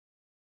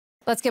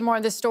Let's get more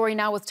on this story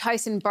now with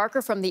Tyson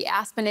Barker from the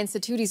Aspen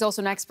Institute. He's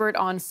also an expert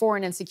on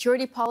foreign and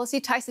security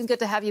policy. Tyson, good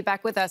to have you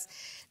back with us.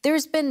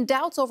 There's been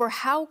doubts over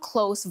how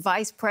close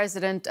Vice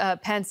President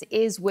Pence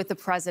is with the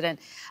president.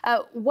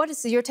 What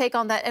is your take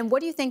on that? And what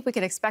do you think we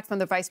can expect from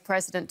the vice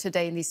president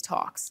today in these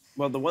talks?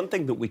 Well, the one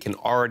thing that we can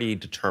already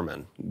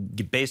determine,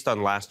 based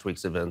on last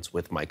week's events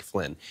with Mike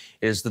Flynn,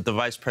 is that the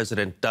vice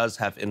president does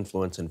have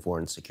influence in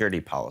foreign security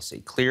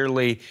policy.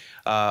 Clearly,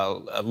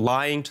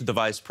 lying to the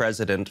vice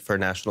president for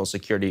national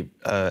security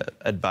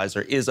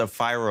advisor is a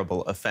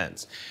fireable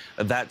offense.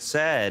 That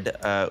said,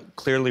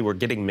 clearly we're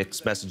getting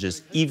mixed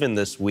messages even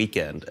this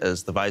weekend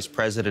as the vice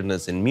president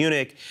is in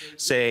Munich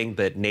saying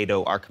that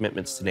our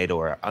commitments to NATO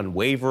are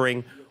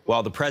unwavering,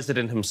 while the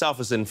president himself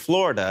is in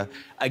Florida,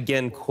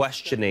 again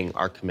questioning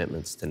our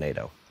commitments to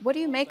NATO. What do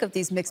you make of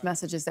these mixed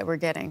messages that we're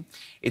getting?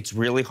 It's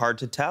really hard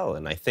to tell,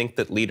 and I think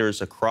that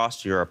leaders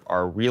across Europe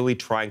are really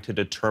trying to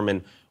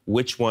determine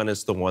which one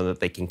is the one that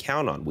they can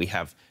count on. We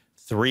have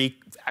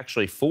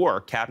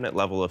four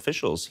cabinet-level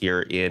officials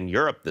here in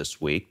Europe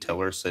this week,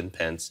 Tillerson,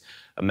 Pence,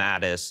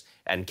 Mattis,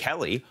 and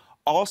Kelly,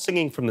 all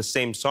singing from the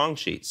same song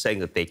sheet, saying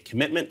that the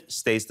commitment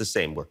stays the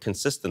same. We're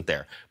consistent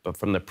there. But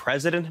from the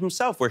president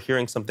himself, we're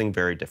hearing something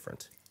very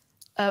different.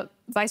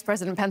 Vice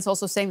President Pence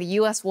also saying the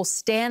U.S. will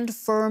stand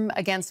firm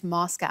against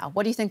Moscow.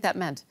 What do you think that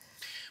meant?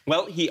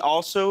 Well, he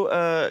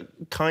also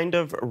kind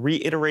of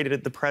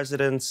reiterated the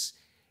president's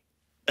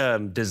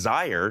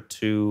desire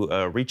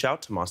to reach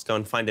out to Moscow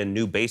and find a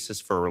new basis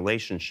for a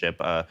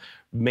relationship,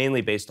 mainly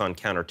based on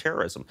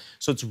counterterrorism.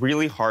 So it's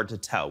really hard to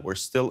tell. We're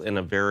still in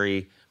a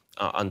very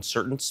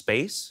uncertain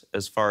space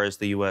as far as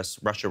the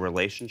U.S.-Russia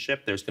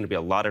relationship. There's going to be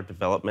a lot of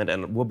development,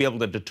 and we'll be able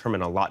to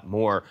determine a lot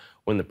more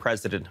when the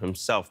president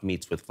himself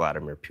meets with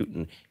Vladimir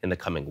Putin in the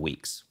coming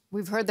weeks.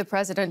 We've heard the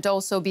president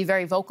also be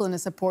very vocal in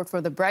his support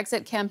for the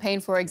Brexit campaign,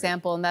 for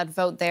example, and that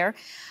vote there.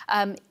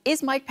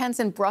 Is Mike Pence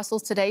in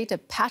Brussels today to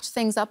patch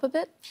things up a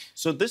bit?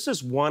 So this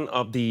is one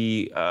of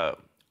the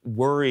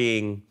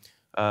worrying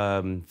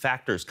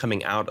factors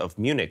coming out of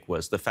Munich,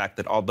 was the fact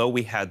that although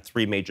we had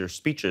three major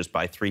speeches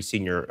by three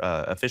senior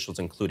officials,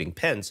 including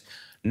Pence,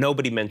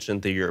 nobody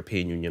mentioned the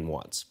European Union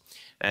once.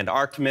 And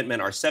our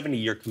commitment, our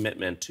 70-year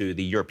commitment to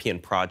the European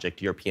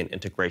project, European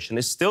integration,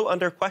 is still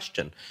under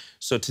question.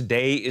 So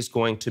today is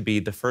going to be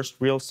the first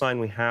real sign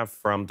we have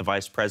from the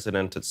vice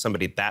president at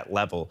somebody at that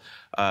level,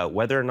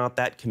 whether or not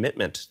that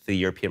commitment to the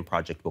European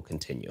project will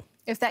continue.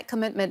 If that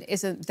commitment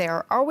isn't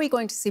there, are we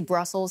going to see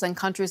Brussels and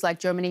countries like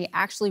Germany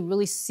actually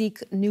really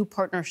seek new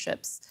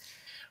partnerships?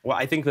 Well,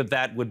 I think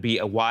that would be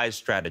a wise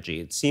strategy.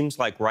 It seems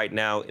like right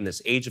now, in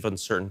this age of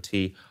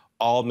uncertainty,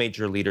 all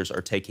major leaders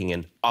are taking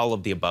in all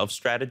of the above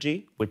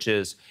strategy, which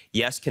is,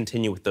 yes,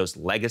 continue with those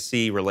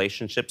legacy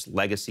relationships,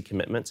 legacy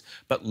commitments,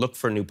 but look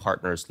for new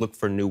partners, look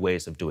for new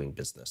ways of doing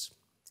business.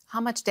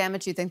 How much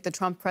damage do you think the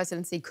Trump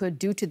presidency could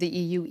do to the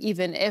EU,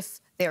 even if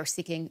they are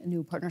seeking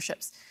new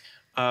partnerships?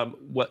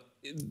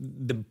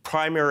 The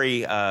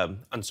primary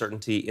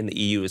uncertainty in the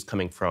EU is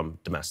coming from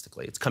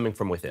domestically. It's coming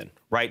from within.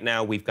 Right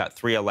now, we've got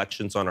 3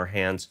 elections on our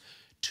hands.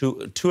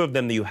 Two of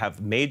them, you have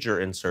major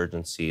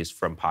insurgencies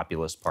from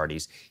populist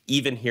parties,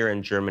 even here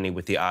in Germany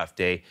with the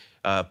AfD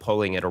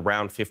polling at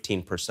around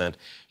 15%.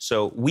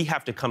 So we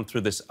have to come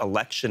through this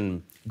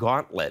election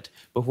gauntlet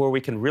before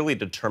we can really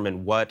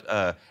determine what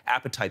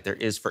appetite there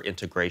is for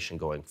integration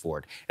going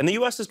forward. And the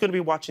U.S. is going to be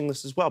watching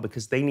this as well,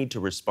 because they need to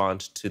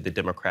respond to the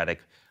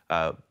democratic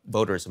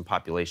voters and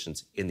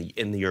populations in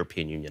the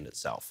European Union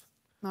itself.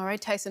 All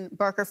right, Tyson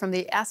Barker from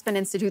the Aspen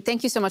Institute,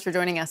 thank you so much for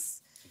joining us.